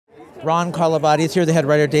Ron Carlivati is here, the head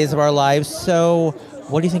writer of Days of Our Lives. So,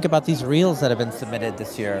 what do you think about these reels that have been submitted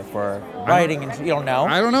this year for writing? And you don't know?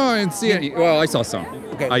 I don't know. I didn't see any. Well, I saw some.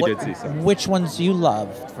 Okay, I did see some. Which ones do you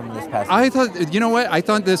love from this past year? I thought, you know what? I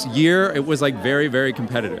thought this year it was like very, very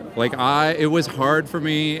competitive. Like it was hard for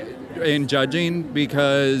me in judging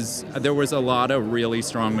because there was a lot of really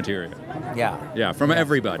strong material. Yeah. Yeah, from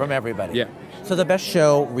everybody. From everybody. Yeah. So the best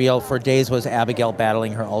show reel for Days was Abigail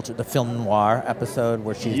battling her the film noir episode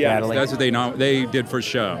where she's battling. That's what they did for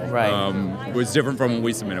show. Right. It was different from what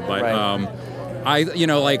we submitted, but right.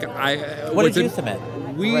 What did you submit?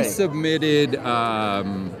 We submitted. I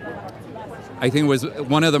think it was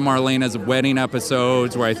one of the Marlena's wedding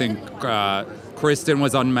episodes where I think Kristen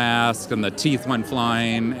was unmasked and the teeth went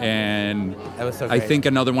flying, and that was so great. I think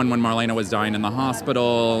another one when Marlena was dying in the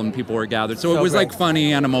hospital and people were gathered. So it was like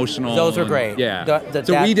funny and emotional. Those were great.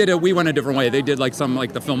 Yeah. We went a different way. They did like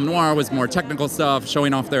the film noir was more technical stuff,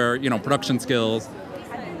 showing off their production skills.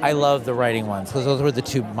 I love the writing ones because those were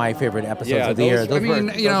my favorite episodes of the year. Those were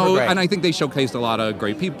great. And I think they showcased a lot of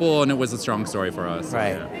great people, and it was a strong story for us.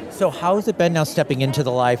 Right. Yeah. So how has it been now stepping into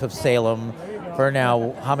the life of Salem for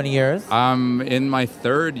now, how many years? I'm in my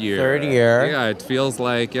third year. Third year. Yeah, it feels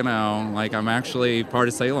like, like I'm actually part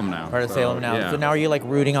of Salem now. Part of Salem now. Yeah. So now are you like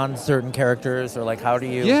rooting on certain characters, or like how do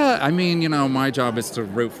you? Yeah, I mean, my job is to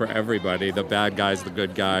root for everybody, the bad guys, the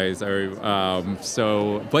good guys.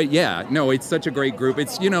 But yeah, no, it's such a great group.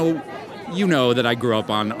 It's, you know that I grew up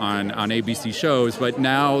on ABC shows, but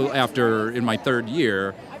now in my third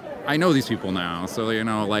year, I know these people now, so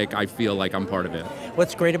I feel like I'm part of it.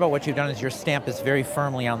 What's great about what you've done is your stamp is very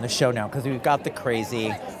firmly on the show now, because we've got the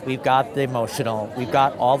crazy, we've got the emotional, we've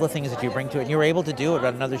got all the things that you bring to it, and you're able to do it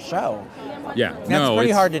on another show. Yeah, that's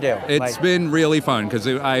pretty hard to do. It's been really fun because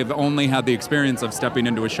I've only had the experience of stepping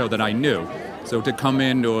into a show that I knew. So to come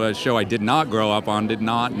into a show I did not grow up on, did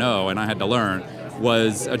not know, and I had to learn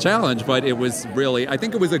was a challenge, but it was really, I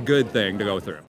think it was a good thing to go through.